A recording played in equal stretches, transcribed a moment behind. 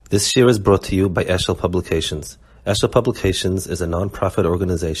This year is brought to you by Eshel Publications. Eshel Publications is a non-profit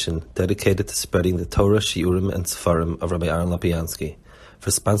organization dedicated to spreading the Torah, Shiurim, and Sefarim of Rabbi Aaron Lopiansky. For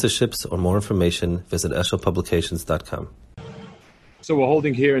sponsorships or more information, visit eshelpublications.com. So we're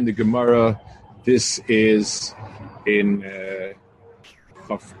holding here in the Gemara. This is in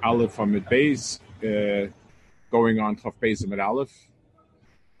Chaf Aleph Amid Beis, going on Chaf Beis Amid Aleph.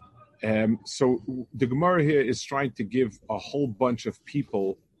 So the Gemara here is trying to give a whole bunch of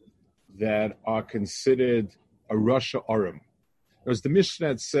people that are considered a Rasha Aram. As the Mishnah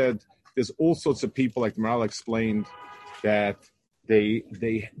had said, there's all sorts of people, like the Maral explained, that they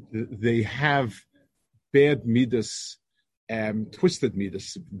have bad midas, twisted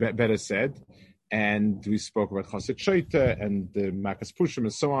midas, better said. And we spoke about Chassid Sotah and the Makas Pushim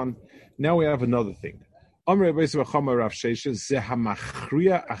and so on. Now we have another thing.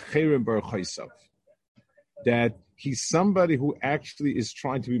 That he's somebody who actually is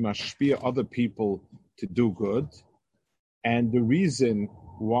trying to be mashpia other people to do good, and the reason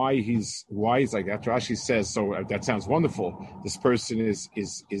why he's like that, Rashi says. So that sounds wonderful. This person is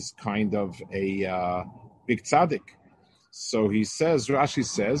kind of a big tzaddik. So he says, Rashi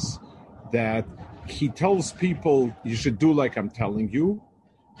says that he tells people you should do like I'm telling you,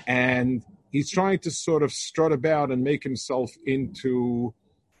 and he's trying to sort of strut about and make himself into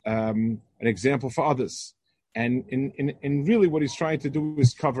an example for others. And in really what he's trying to do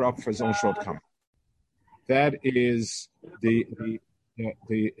is cover up for his own shortcoming. That is the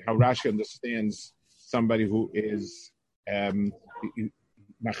how Rashi understands somebody who is Machriachem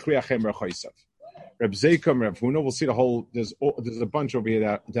Rechoisav. Reb Zeikom, Reb Huna, we'll see the whole. There's a bunch over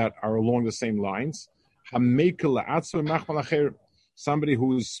here that are along the same lines. Hamekel la'atzma machmal acher. Somebody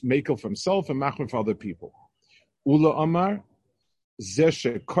who's makel for himself and machmal for other people. Ula Amar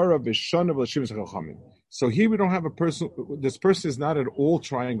zeshe kara b'shana v'lashim zechachamim. So here we don't have a person. This person is not at all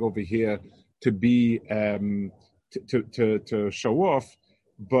trying over here to be to show off,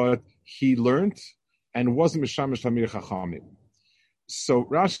 but he learned and wasn't mishamish tamir chachamim. So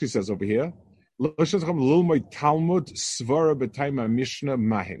Rashi says over here, Talmud svara b'taima Mishnah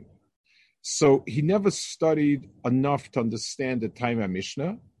mahim. So he never studied enough to understand the Taima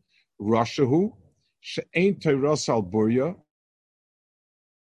Mishnah. Rashahu she'ein teiras al burya.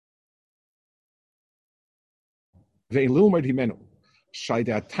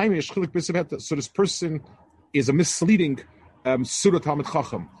 So this person is a misleading Sotah Talmid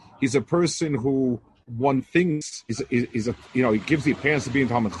Chacham. He's a person who one thinks is a he gives the appearance of being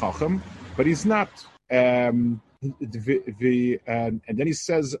Talmid Chacham, but he's not. And then he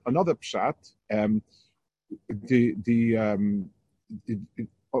says another pshat. The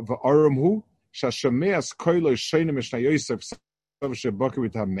Aramhu Shashameas Koilo Sheinim Mishnah Yosef Shebaki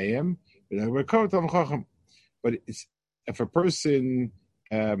with Hameim. But if a person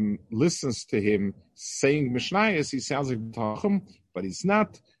listens to him saying Mishnayos, he sounds like Tachum, but he's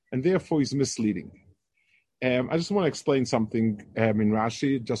not, and therefore he's misleading. I just want to explain something in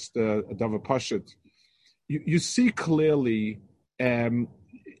Rashi, just a Dava Pashut. You see clearly,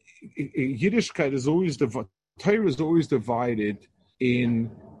 Yiddishkeit is always Torah is always divided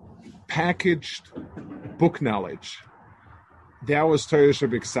in packaged book knowledge. That was Torah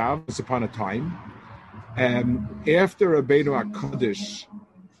Shabbat once upon a time. After Rabbeinu HaKadosh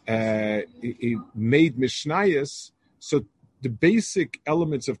he made Mishnayos, so the basic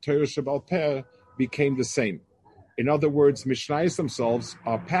elements of Torah Shebaal Peh became the same. In other words, Mishnayos themselves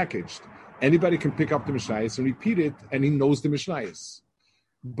are packaged. Anybody can pick up the Mishnayos and repeat it, and he knows the Mishnayos.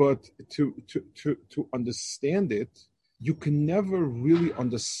 But to understand it, you can never really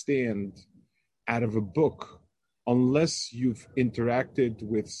understand out of a book unless you've interacted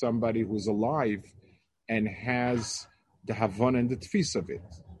with somebody who's alive and has the Havana and the Tfis of it.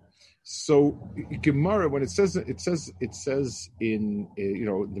 So Gemara, when it says in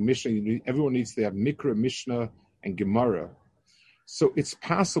the Mishnah, everyone needs to have Mikra, Mishnah, and Gemara. So it's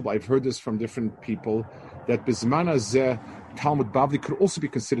possible, I've heard this from different people, that Bizman Hazeh Talmud Bavli could also be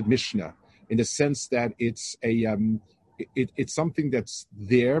considered Mishnah in the sense that it's it's something that's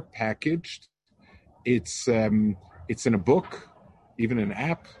there packaged. It's in a book, even an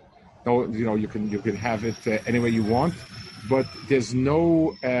app. No, you can have it any way you want, but there's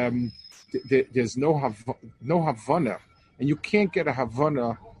no Havana, and you can't get a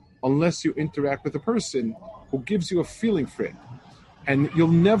Havana unless you interact with a person who gives you a feeling for it, and you'll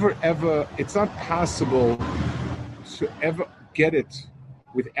never ever. It's not possible to ever get it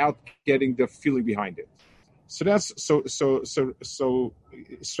without getting the feeling behind it. So that's so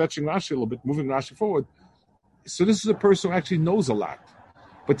stretching Rashi a little bit, moving Rashi forward. So this is a person who actually knows a lot.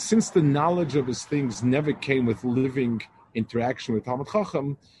 But since the knowledge of his things never came with living interaction with Talmud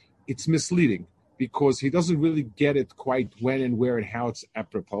Chacham, it's misleading because he doesn't really get it quite when and where and how it's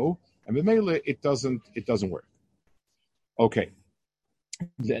apropos, and b'meila it doesn't work. Okay.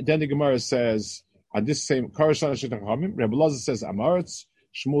 Then the Gemara says on this same Karashan Shitachomim, Rebbe Lazar says Amaretz,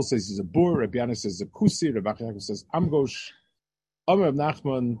 Shmuel says he's a bur, Rebbe Yana says a kusi, Rebbe Yaakov says Amgosh, Omer Reb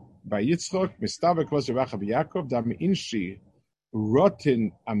Nachman by Yitzchok, Mistavek was Rebbe Yaakov, Dam Inshi,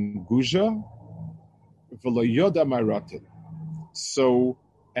 Rotin Amguja, V'lo Yoda my Rotin. So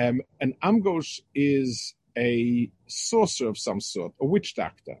an Amgosh is a sorcerer of some sort, a witch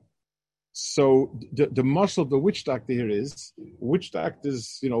doctor. So the muscle of the witch doctor here is witch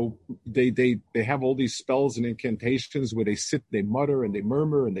doctors, they have all these spells and incantations where they sit, they mutter and they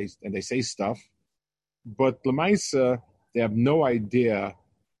murmur and they say stuff, but Lamaisa, they have no idea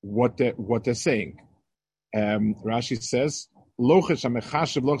what they're saying. Rashi says,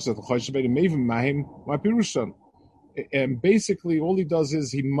 and basically all he does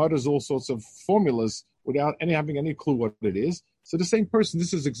is he mutters all sorts of formulas without having any clue what it is. So the same person,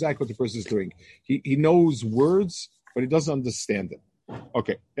 this is exactly what the person is doing. He knows words, but he doesn't understand it.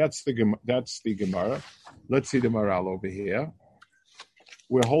 Okay, that's the Gemara. Let's see the Maral over here.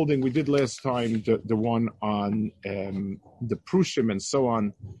 We did last time the one on the Prushim and so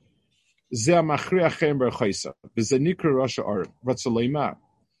on. This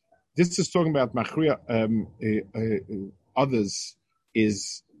is talking about Machriya, others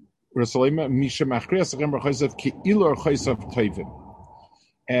is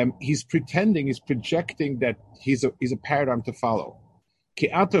he's pretending, he's projecting that he's a paradigm to follow. So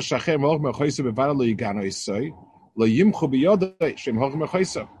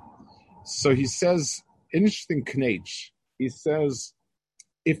he says, interesting knech. He says,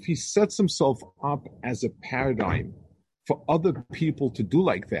 if he sets himself up as a paradigm for other people to do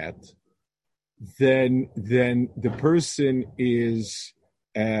like that, then the person is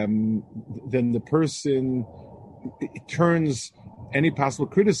then the person turns any possible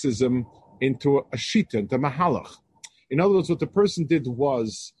criticism into a shita, into a mahalach. In other words, what the person did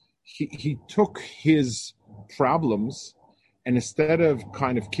was he took his problems and instead of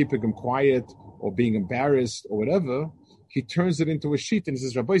kind of keeping them quiet or being embarrassed or whatever, he turns it into a shita and he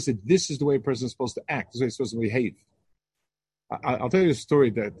says, Rabbi said, this is the way a person is supposed to act, this is the way he's supposed to behave. I'll tell you a story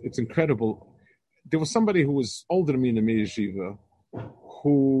that it's incredible. There was somebody who was older than me in the Mir Yeshiva,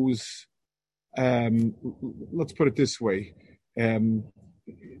 whose, let's put it this way,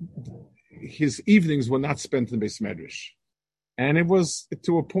 his evenings were not spent in the Beis Medrash. And it was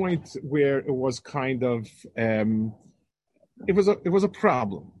to a point where it was kind of, it was a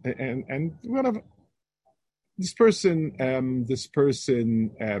problem. And whatever. This person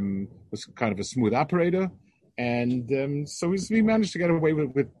was kind of a smooth operator. And so he managed to get away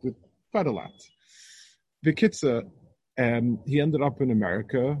with quite a lot. The Kitza, he ended up in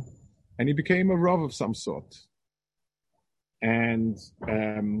America, and he became a Rav of some sort. And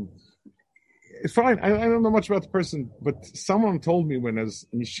fine, I don't know much about the person, but someone told me when I was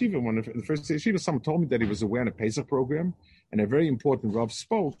in yeshiva, one of the first yeshiva, someone told me that he was aware in a Pesach program, and a very important Rav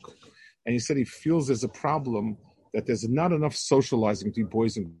spoke, and he said he feels there's a problem that there's not enough socializing between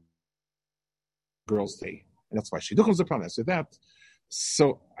boys and girls today. And that's why Shidduchim is a problem. I said that.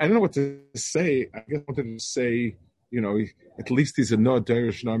 So I don't know what to say. I guess I wanted to say, at least he's a no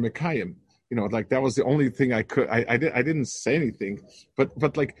derish no mekayim. Like that was the only thing I could. I didn't say anything,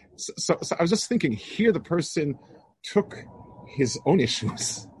 but like so I was just thinking. Here, the person took his own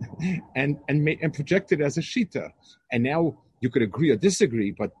issues and projected it as a shita, and now you could agree or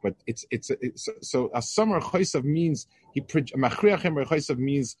disagree, but it's so a summer chaysav means machriachem chaysav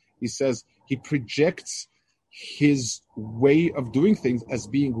means he says he projects his way of doing things as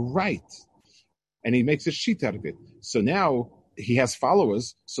being right, and he makes a sheet out of it. So now he has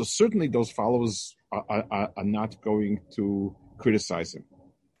followers, so certainly those followers are not going to criticize him.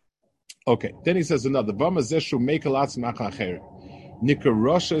 Okay, then he says another v'amazeshu make a lot machacher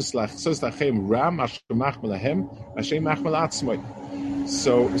nikaroshes lachsos lachem ram ashmach melahem ashem mach melatzmoy.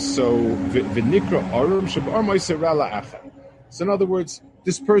 So v'nikra arum shabar moiser la acha. So in other words,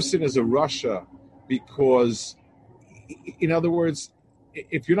 this person is a rasha. Because, in other words,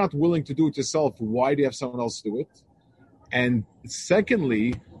 if you're not willing to do it yourself, why do you have someone else do it? And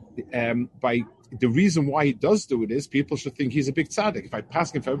secondly, by the reason why he does do it is people should think he's a big tzaddik. If I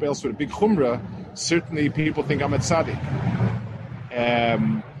pass him for everybody else with a big chumrah, certainly people think I'm a tzaddik.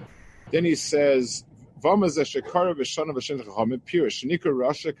 Then he says, "V'amaz shekara v'shana v'shin chachamim pirish nikra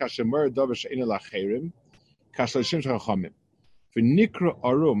rasha kashemer davar she'ina lacherim kashlashim chachamim v'nikra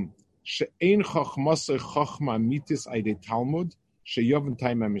arum." She'ein chachmasei chachma mitis aidei Talmud she'yoven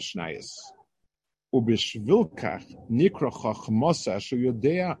taima mishnayis. ובשביל כך נקרא חכמוסה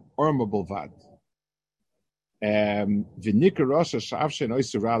שיודע ארמה בלבד. ונקרא ראשה שאף שאינו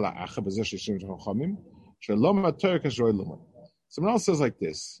איסורה לאחה בזה שישים את החכמים, שלא מתר כשרוי לומד. Someone else says like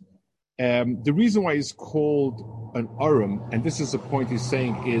this. The reason why he's called an arum, and this is the point he's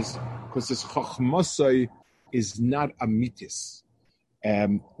saying, is because this chachmasai is not a mitis.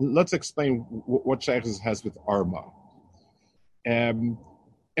 Let's explain what Shaykhs has with arma.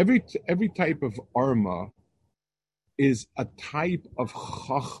 Every type of arma is a type of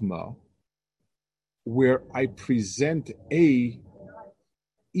chachma where I present A,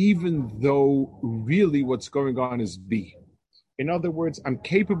 even though really what's going on is B. In other words, I'm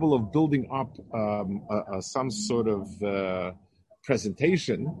capable of building up some sort of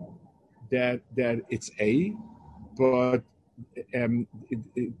presentation that it's A, but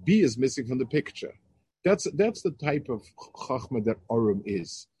B is missing from the picture. That's the type of chachma that Arum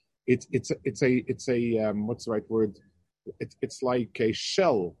is. It's a what's the right word? It's like a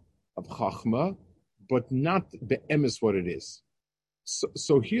shell of chachma, but not the emes what it is.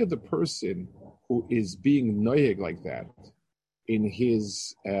 So here the person who is being noyeg like that in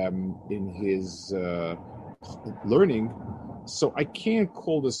his learning, so I can't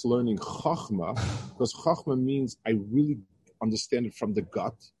call this learning chachma because chachma means I really understand it from the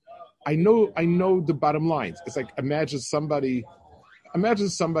gut. I know the bottom lines. It's like imagine somebody, and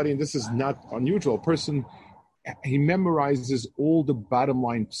this is not unusual. A person, he memorizes all the bottom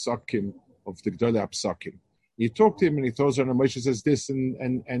line psakim of the Gdolei Psakim. You talk to him and he throws on Moshe says this and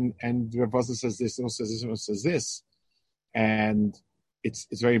Rav Vazda says this and says this and says this, and it's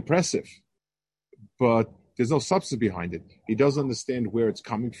very impressive, but there's no substance behind it. He doesn't understand where it's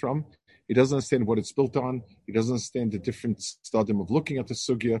coming from. He doesn't understand what it's built on. He doesn't understand the different stadim of looking at the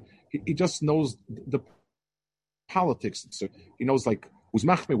sugya. He just knows the politics. So he knows like who's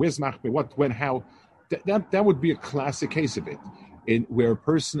machme, where's machme, what, when, how. That would be a classic case of it, in where a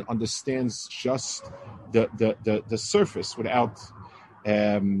person understands just the surface without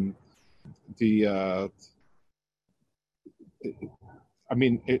I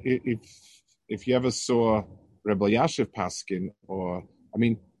mean, if you ever saw Rebbe Yashiv Paskin, or I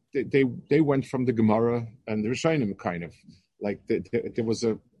mean, they went from the Gemara and the Rishonim kind of like there was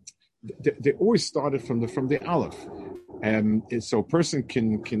they always started from the Aleph, and so a person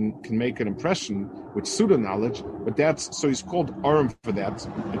can make an impression with pseudo knowledge, but that's so he's called Arum for that,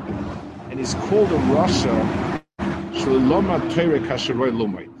 and he's called a Rasha Shaloma Torah Kasheroi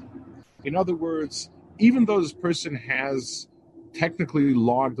Lumait. In other words, even though this person has technically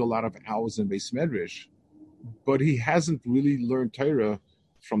logged a lot of hours in Beis Medrash, but he hasn't really learned Torah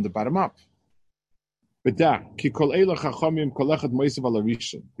from the bottom up. So you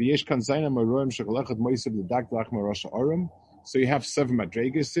have seven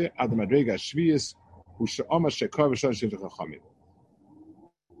madregas here. Ad madrega shvius u'she'ama she'kar v'shon chachamim.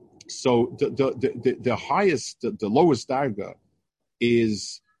 So the highest, the lowest darga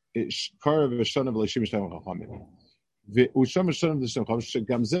is kar v'shon v'leishim chachamim. Ve'usham v'shon v'leishim chachamim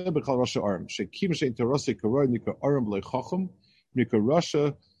shegam zeh b'chal rasha aram shekim she'in terosei karoi nika aram v'lei chacham nika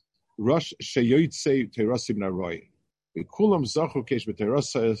rasha Rosh sheyoytze terasim naroi. V'kulam zachu kesh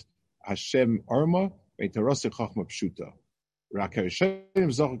b'terasa Hashem arma v'terasa chachma pshuta. Rak harishonim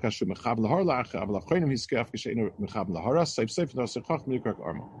zachu kashu mechab lahar la'acha aval achronim hiskaf kasheinu mechab lahara seif terasa chachma nikrak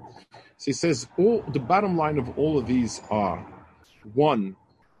arma. So he says all the bottom line of all of these are one,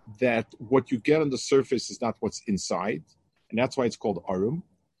 that what you get on the surface is not what's inside, and that's why it's called arum.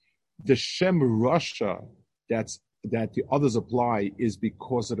 The Shem Rasha that the others apply is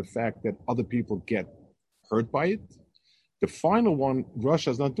because of the fact that other people get hurt by it. The final one, Russia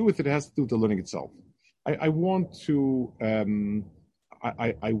has not to do with it. It has to do with the learning itself. I want to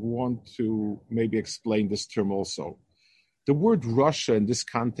maybe explain this term also. The word Russia in this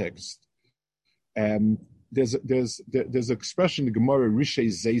context, there's an expression in the Gemara Rishei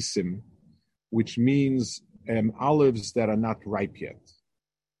Zeisim, which means olives that are not ripe yet.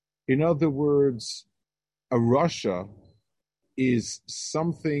 In other words, a Rasha is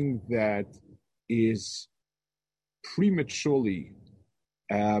something that is prematurely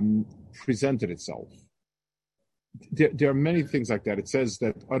presented itself. There are many things like that. It says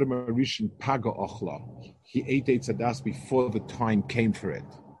that Adam Arishin Paga Ochla, he ate Eitzadas before the time came for it.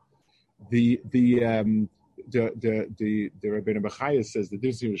 The Rabbeinu Bechaya says the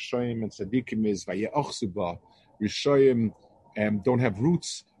difference between Rishoyim and Tzadikim is Vaye'ochsuba. Rishoyim don't have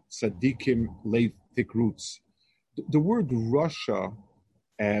roots. Tzadikim lay thick roots. The word Russia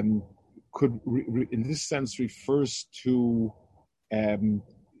could, in this sense, refers to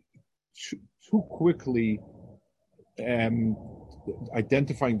too quickly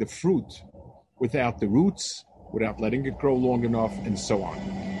identifying the fruit without the roots, without letting it grow long enough, and so on.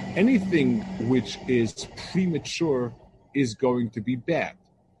 Anything which is premature is going to be bad.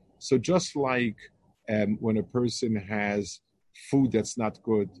 So just like when a person has food that's not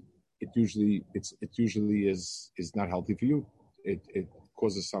good, it usually is not healthy for you. It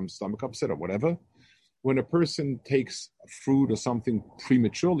causes some stomach upset or whatever. When a person takes fruit or something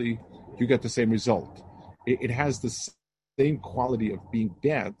prematurely, you get the same result. It has the same quality of being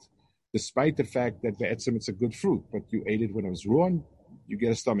bad, despite the fact that it's a good fruit, but you ate it when it was raw, you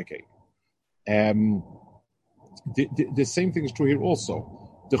get a stomachache. The same thing is true here also.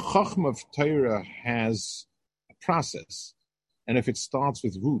 The Chachma of Torah has a process, and if it starts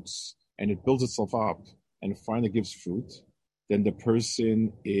with roots and it builds itself up and finally gives fruit, then the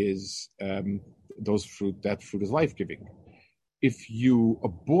person is that fruit is life-giving. If you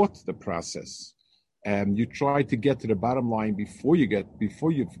abort the process, you try to get to the bottom line before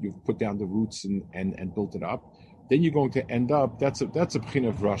you've put down the roots and built it up, then you're going to end up, that's a p'china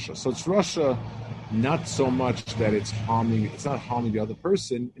of Russia. So it's Russia, not so much that it's not harming the other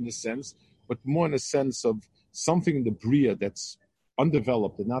person in a sense, but more in a sense of something in the Bria that's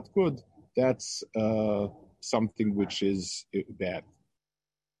undeveloped and not good, that's something which is bad.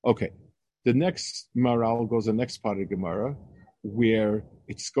 Okay, the next Maral goes the next part of the Gemara, where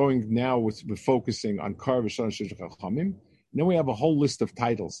it's going now we're focusing on Kar V'Shana Shishach HaChamim. Then we have a whole list of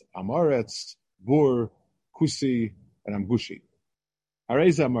titles: Amaretz, Bur, Kusi, and Amgushi.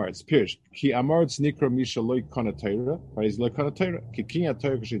 Areza Amaretz, Pirsh, Ki Amaretz Nikra Misha Loi Kana Teira, Paris Loi Kana Teira, Ki Kinya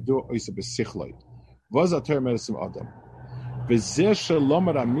Teira Kshidu Oisa Besichloi. Vaz a Teira Meresim Adam. V'zeh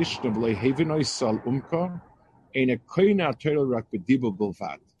Shalomar HaMishna V'lei Hevin Oisal Umka, Eine Koina Teira Rak B'dibur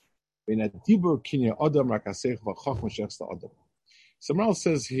Bilvad. V'ina Dibur Kinya Adam Rak Asech V'chach Meshechsta Adam. Samral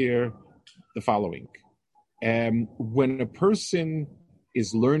says here the following. When a person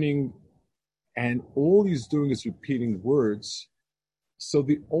is learning and all he's doing is repeating words, so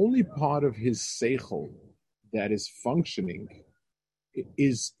the only part of his seichel that is functioning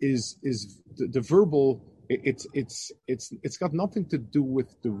is the verbal. It's got nothing to do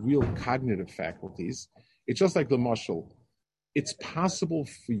with the real cognitive faculties. It's just like the mashal. It's possible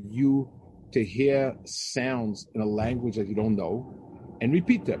for you to hear sounds in a language that you don't know and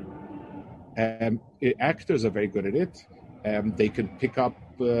repeat them. Actors are very good at it. They can pick up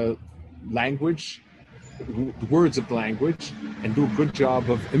language, words of language, and do a good job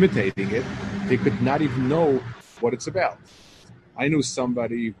of imitating it. They could not even know what it's about. I knew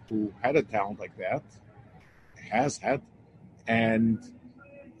somebody who had a talent like that, has had, and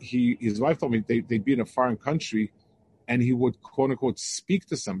his wife told me they'd be in a foreign country, and he would quote unquote speak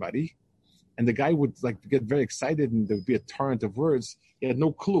to somebody, and the guy would get very excited, and there would be a torrent of words. He had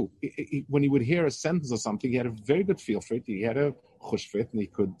no clue. When he would hear a sentence or something, he had a very good feel for it. He had a chush for it, and he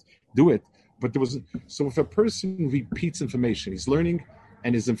could do it. But so if a person repeats information, he's learning,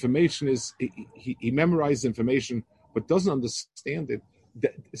 and his information is he memorizes information, but doesn't understand it.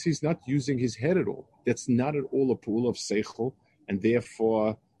 He's not using his head at all. That's not at all a pool of seichel, and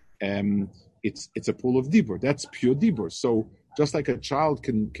therefore it's a pool of dibur. That's pure dibur. So just like a child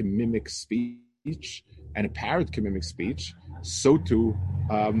can mimic speech, and a parrot can mimic speech, so too,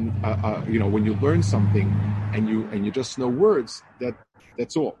 when you learn something and you just know words,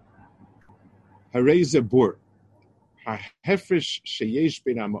 that's all. Harei bur, hahefresh sheyesh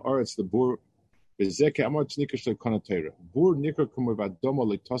bein ha'aretz lebur, v'zeh ke'amar tzniker shel kana Torah. Bur nikra kumo v'adomo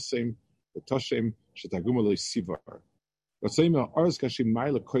le'tosem shetaguma le'sivar. V'tzoyim ha'aretz kashim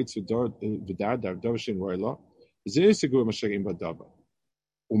mai le'koitz v'dar dar dovshin roila. V'zeh yisegur masharim v'adava.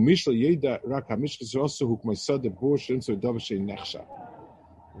 Umishal yeda rak hamishkas also hukmaisad the bur shenso dovshin nechsha.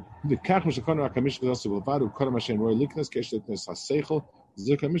 The kach mishakon rak hamishkas also v'vad ukol masharim roila liknas keshetnes haseichel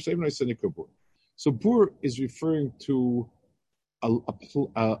zeh kamish even oisanikra bur. So bur is referring to a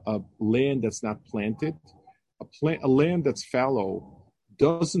land that's not planted. A land that's fallow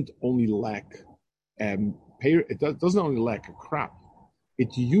doesn't only lack doesn't only lack a crop.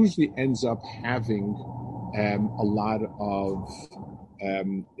 It usually ends up having a lot of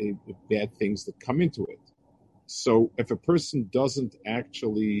bad things that come into it. So if a person doesn't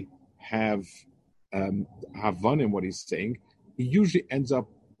actually have havan in what he's saying, he usually ends up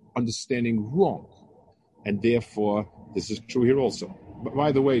understanding wrong, and therefore this is true here also. But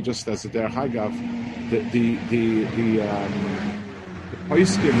by the way, just as a derech hagav, the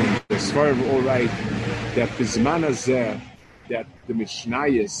poiskim, the svarim are all right that the zman hazeh, that the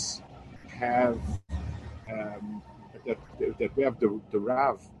mishnayos have that we have the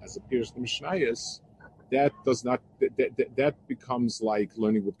Rav as appears in the mishnayos. That does not that becomes like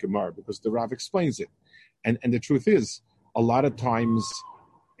learning with Gemara, because the Rav explains it, and the truth is, a lot of times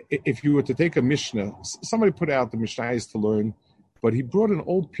if you were to take a Mishnah, somebody put out the Mishnah is to learn, but he brought an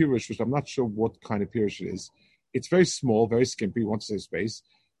old Pirush, which I'm not sure what kind of Pirush it is. It's very small, very skimpy, wants to say space.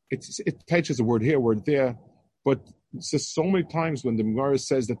 It touches a word here, a word there, but it says so many times when the Gemara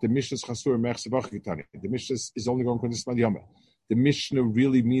says that the Mishnah is Chasur Mechsevachitani, the Mishnah is only going to Kundis Madiyama. The Mishnah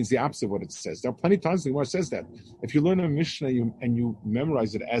really means the opposite of what it says. There are plenty of times the Gemara says that. If you learn a Mishnah and you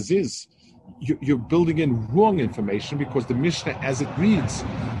memorize it as is, you're building in wrong information because the Mishnah, as it reads,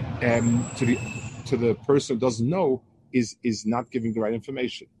 to the person who doesn't know, is not giving the right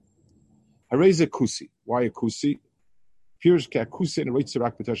information. Harei ze kusi. Why a kusi? Pirush ke kusi and reitz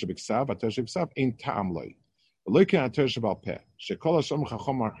rak b'tersha b'ksav. B'tersha b'ksav ein ta'am loy. Loy ke b'tersha b'al peh. Shekol hashom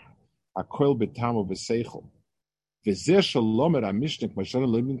chachom hakoil b'tam u'b'seichel. V'zeh shalom er ha-mishnah k'mashana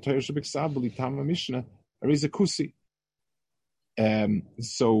loy b'tersha b'ksav b'li tam ha-mishnah. Harei ze kusi.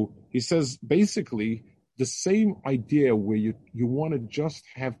 So he says basically the same idea where you want to just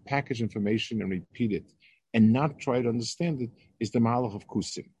have package information and repeat it and not try to understand it is the malach of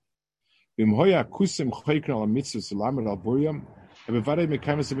kusim. B'mhoya kusim choykran al mitzvus lamed al buryam ebevarei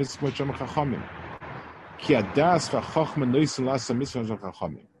mekaymes mitzvus mocham chachamim ki adas v'chachma noisen lasa mitzvus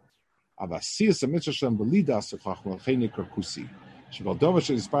chachamim avasiyas mitzvus shem b'lidas chachma l'cheinikar kusi sheval dover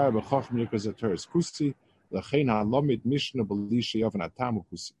she'inspire b'chachma nikar zeteres kusi. So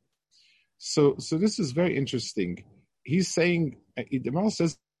this is very interesting. He's saying, the Gemara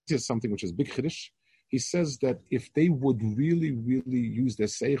says something which is big chiddush. He says that if they would really, really use their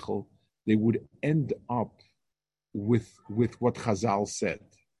seichel, they would end up with what Chazal said.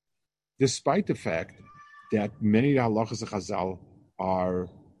 Despite the fact that many halachas of Chazal are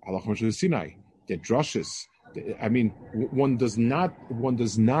halachas Sinai, they're drushes. I mean, one does not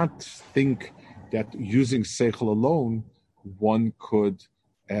think that using seichel alone, one could,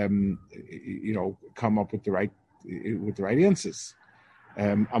 come up with the right answers.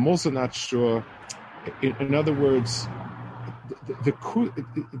 I'm also not sure. In other words,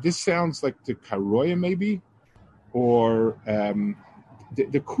 this sounds like the karoya maybe, or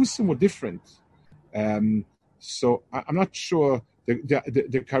the kusim were different. So I'm not sure.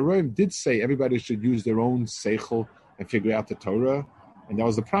 The karoyim did say everybody should use their own seichel and figure out the Torah. And that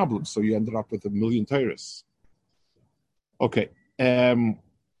was the problem. So you ended up with 1 million Torahs. Okay.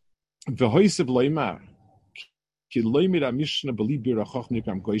 V'hoiseb loymar. Ki loymir ha-mishnah b'li bir ha-chochnik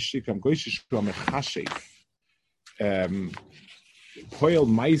am-goyshik shu ha-mechashev. Poel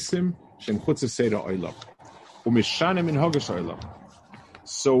maisim shem chutz ha-seira oilam. U'mishanem in hogesh oilam.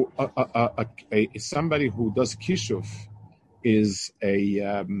 So somebody who does kishuf is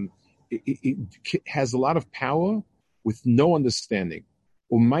has a lot of power with no understanding.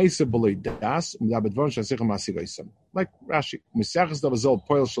 Like Rashi, Misachas davazol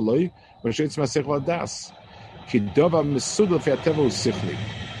poel shaloi, v'sheitz masech ladas. Kidova mesudel fe'ateva u'sichli.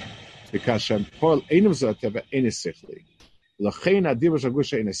 Because shem poel einam zo ateva ein sichli. L'chein adibur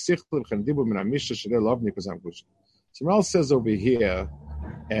shagusha ein sichli, v'chen adibur min ha'misha shalei lov nikazam gusha. So Ral says over here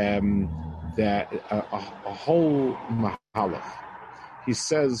that a whole mahalach. He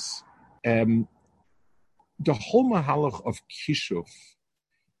says the whole mahalach of kishuf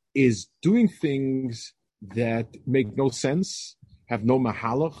is doing things that make no sense, have no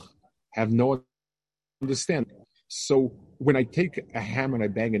mahalach, have no understanding. So when I take a hammer and I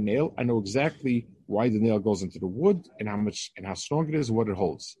bang a nail, I know exactly why the nail goes into the wood and how strong it is and what it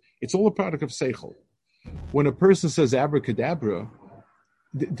holds. It's all a product of seichel. When a person says abracadabra,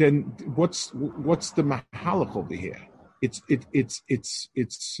 then what's the mahalach over here? It's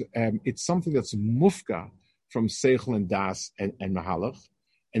something that's mufka from seichel and das and mahalach.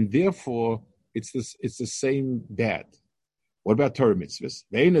 And therefore, it's the same bad. What about Torah mitzvahs?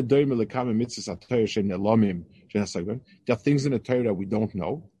 There are things in the Torah that we don't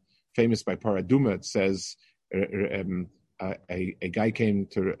know. Famous by Paraduma, it says a min came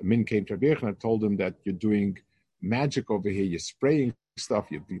to Rabbi Yochanan and told him that you're doing magic over here. You're spraying stuff.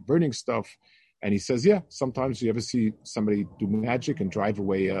 You're burning stuff. And he says, yeah, sometimes you ever see somebody do magic and drive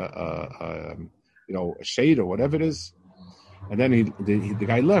away a shade or whatever it is. And then the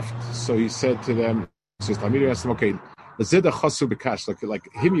guy left. So he said to them, Talmid asked him, okay, like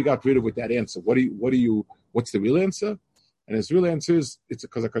him you got rid of with that answer. What's the real answer? And his real answer is, it's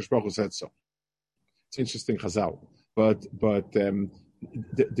because HaKadosh Baruch Hu said so. It's interesting, Chazal. But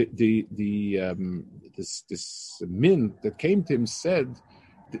this min that came to him said,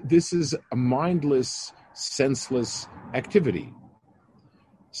 this is a mindless, senseless activity.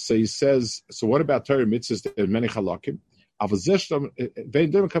 So he says, so what about Torah mitzvahs? There are many halakim. So what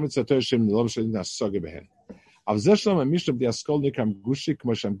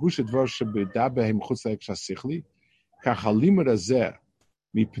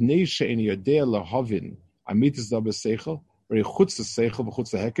mipnei she'eni yodea lahavin amitis da b'seichel v'rei chutz l'seichel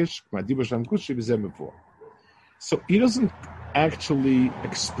v'chutz l'hekesh k'ma'diba shem kushi b'zeh mevor. So he doesn't actually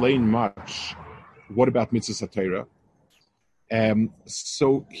explain much. What about mitzvahs HaTorah?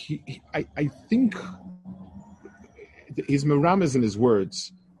 So I think his merames in his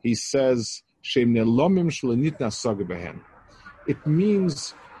words. He says, "Shem nelomim shlenitna saga behen." It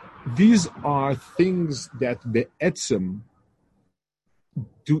means these are things that be'etzem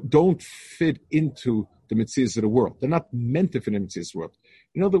don't fit into the mitzvahs of the world. They're not meant to fit in the mitzvahs world.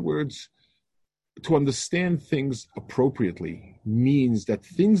 In other words, to understand things appropriately means that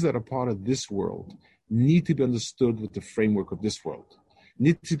things that are part of this world need to be understood with the framework of this world,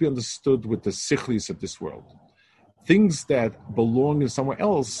 need to be understood with the sichlis of this world. Things that belong in somewhere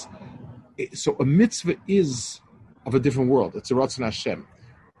else. So a mitzvah is of a different world. It's a Ratzon Hashem.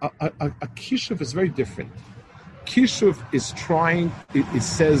 A kishuv is very different. Kishuv is trying, it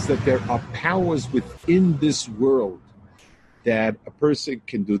says that there are powers within this world that a person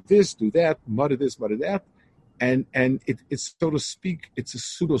can do this, do that, mutter this, mutter that, and it's, so to speak, it's a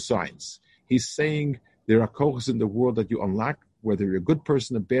pseudoscience. He's saying there are kochos in the world that you unlock, whether you're a good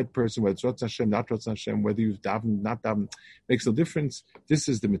person, a bad person, whether it's Ratzon Hashem, not Ratzon Hashem, whether you've davened, not davened, makes no difference. This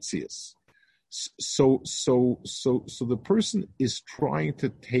is the Metzias. So the person is trying to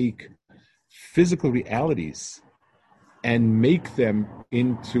take physical realities and make them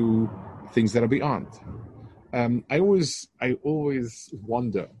into things that are beyond. I always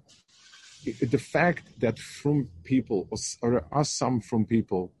wonder the fact that from people, or there are some from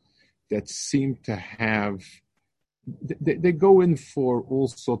people that seem to have, they go in for all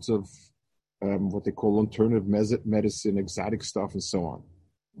sorts of what they call alternative medicine, exotic stuff, and so on.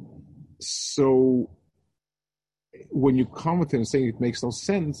 So when you come with them saying it makes no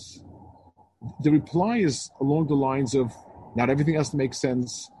sense, the reply is along the lines of, not everything has to make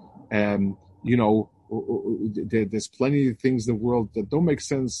sense. There's plenty of things in the world that don't make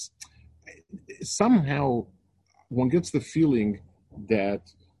sense. Somehow one gets the feeling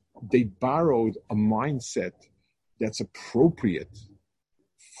that they borrowed a mindset that's appropriate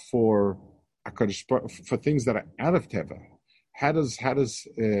for things that are out of Teva. How does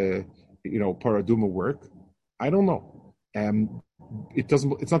Paraduma work? I don't know. It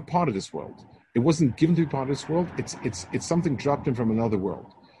doesn't. It's not part of this world. It wasn't given to be part of this world. It's something dropped in from another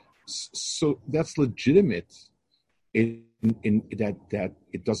world. So that's legitimate in that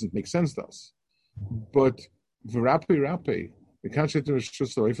it doesn't make sense to us. But v'rape, the concept of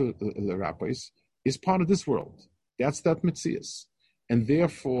the rabbis is part of this world. That's that Metzias. And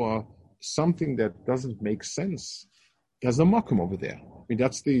therefore, something that doesn't make sense, there's a makom over there. I mean,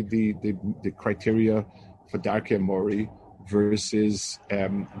 that's the criteria for Darkei Mori versus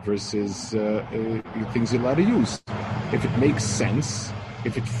things you're allowed to use. If it makes sense,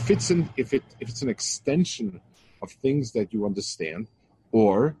 if it fits in, if it's an extension of things that you understand,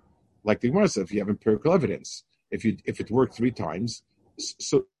 or like the Gemara said, if you have empirical evidence, if it worked 3 times,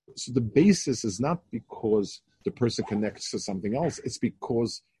 so the basis is not because the person connects to something else. It's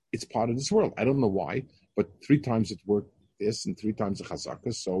because it's part of this world. I don't know why, but 3 times it worked this and 3 times the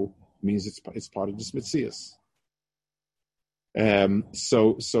chazaka, so it means it's part of this Metzias.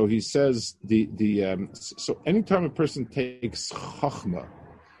 So he says so anytime a person takes chachma,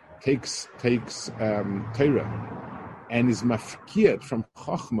 takes Torah, and is mafkiyat from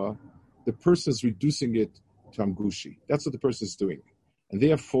chachma, the person is reducing it to amgushi. That's what the person is doing, and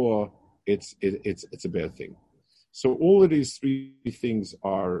therefore it's a bad thing. So all of these 3 things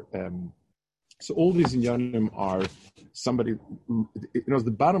are. So all these inyanim are somebody.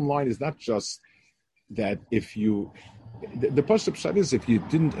 The bottom line is not just that if you. The Pashup Pshat is if you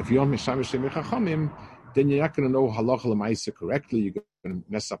don't Mishamish Chachamim, then you're not going to know halacha l'maisa correctly. You're going to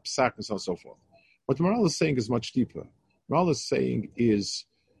mess up psak and so on and so forth. What the Maral is saying is much deeper. Maral is saying is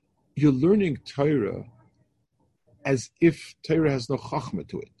you're learning Torah as if Torah has no chachma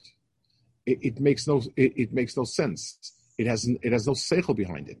to it. It makes no sense. It has no seichel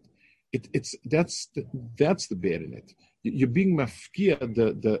behind it. That's the bad in it. You're being mafkia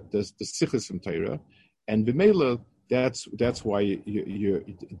the sichos from Torah, and b'meila. That's why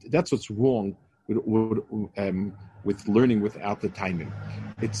that's what's wrong with learning without the timing.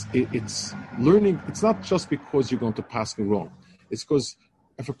 It's learning. It's not just because you're going to pass it wrong. It's because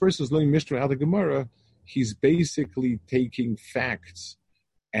if a person is learning Mishnah out of Gemara, he's basically taking facts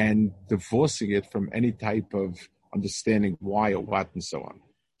and divorcing it from any type of understanding why or what and so on.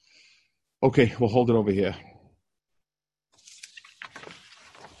 Okay, we'll hold it over here.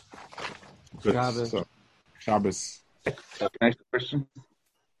 Good. Shabbos. Can I ask a question?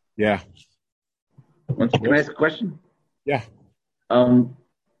 Yeah. Can I ask a question? Yeah.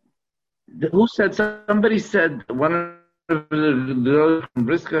 Who said? Somebody said one of the from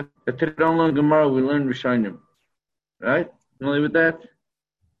Briska that they don't learn Gemara. We learn Rishonim, right? Familiar with that?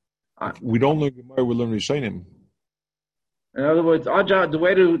 We don't learn Gemara, we learn Rishonim. In other words, our job, the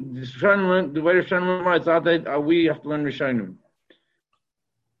way to learn Gemara, it's our day, we have to learn Rishonim.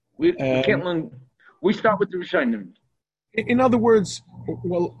 We can't learn. We start with the Rishonim. In other words,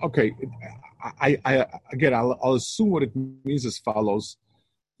 well, okay. I'll assume what it means as follows: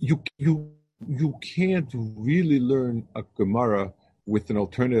 you can't really learn a Gemara with an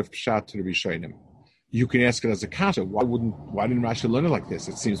alternative pshat to the Rishonim. You can ask it as a kasha. Why didn't Rashi learn it like this?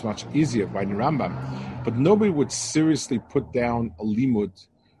 It seems much easier. Why didn't Rambam? But nobody would seriously put down a limud,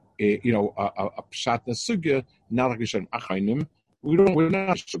 a pshat nesugya, not like Rishonim achayim. We're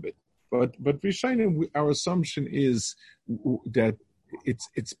not sure of it. But Rishonim, our assumption is that it's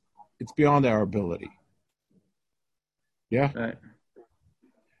beyond our ability. Yeah. Right.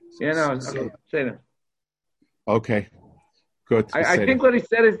 Yeah. No. Okay. Say that. Okay. Good. I think what he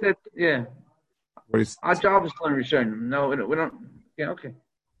said is that our job is to learn Rishonim. No, we don't. Yeah. Okay.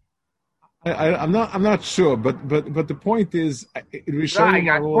 I'm not sure, but the point is, Rishonim.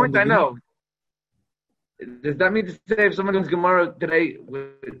 The point I know. Does that mean to say if someone learns Gemara today,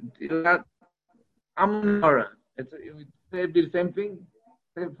 I'm Gemara? It'd be the same thing?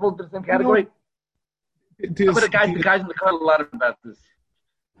 They fall to the same category? The guys in the car a lot about this.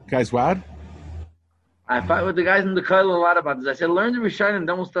 Guys, what? I fight with the guys in the car a lot about this. I said, learn the Rishonim,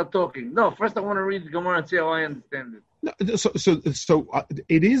 then we'll start talking. No, first I want to read the Gemara and see how I understand it. No, so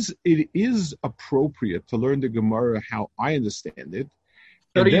it is appropriate to learn the Gemara how I understand it.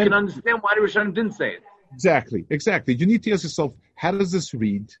 So that you can understand why the Rishonim didn't say it. Exactly. You need to ask yourself, how does this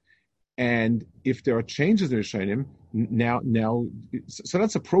read? And if there are changes in the Rishonim, now, so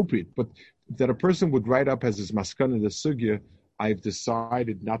that's appropriate. But that a person would write up as his maskana in the sugya, I've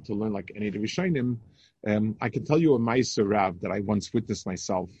decided not to learn like any of the Rishonim. I can tell you a Ma'aser Rav that I once witnessed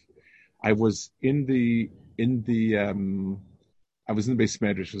myself. I was in the Beis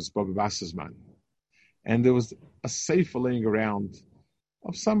Medrash, it was Bobby Wassersman, and there was a sefer laying around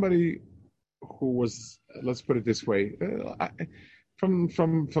of somebody who was, let's put it this way, from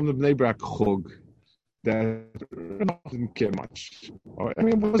the Bnei Brak Chug, that didn't care much.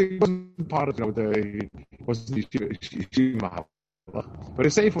 It wasn't part of it wasn't yeshiva, but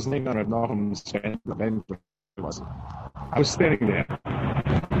his safe was laying on a Nahum's stand. I was standing there,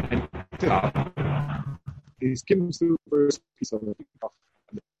 and he's giving the first piece of it.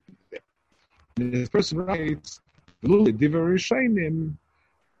 And this person writes, "Luli divrei Rishonim."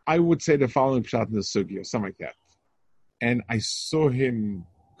 I would say the following pshat in the sugi or something like that, and I saw him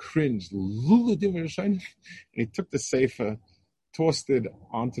cringe. Lula divrei Rishonim. And he took the sefer, tossed it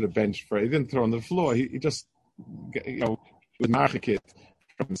onto the bench. He didn't throw it on the floor. He just, was marchikit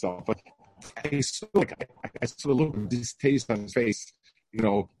from himself. But I saw a look of distaste on his face.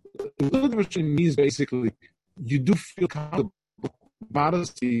 Lula divrei Rishonim means basically you do feel comfortable.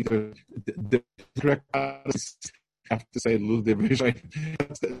 Modesty, the correct modesty. Have to say Lula divrei Rishonim.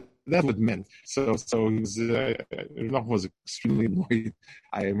 That's what it meant. So Rav was extremely annoyed.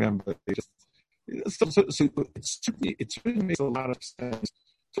 I remember it really makes a lot of sense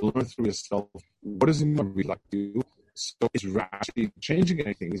to learn through yourself. What does it really like to do? So is Rashi changing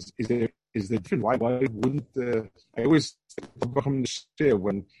anything? Is there different? Why wouldn't I always share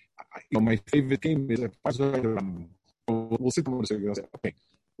when my favorite game is we'll sit down and say, okay,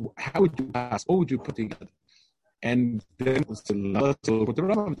 how would you ask? What would you put together? And then what the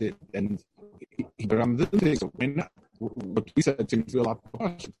Rambam did, and the Rambam didn't say, so why not? What we said seems to be a lot of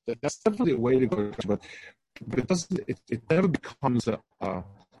questions. That's definitely a way to go, but it doesn't. It never becomes another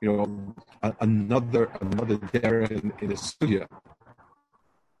derech in the studio.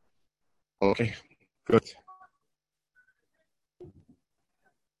 Okay, good.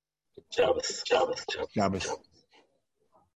 Shabbos.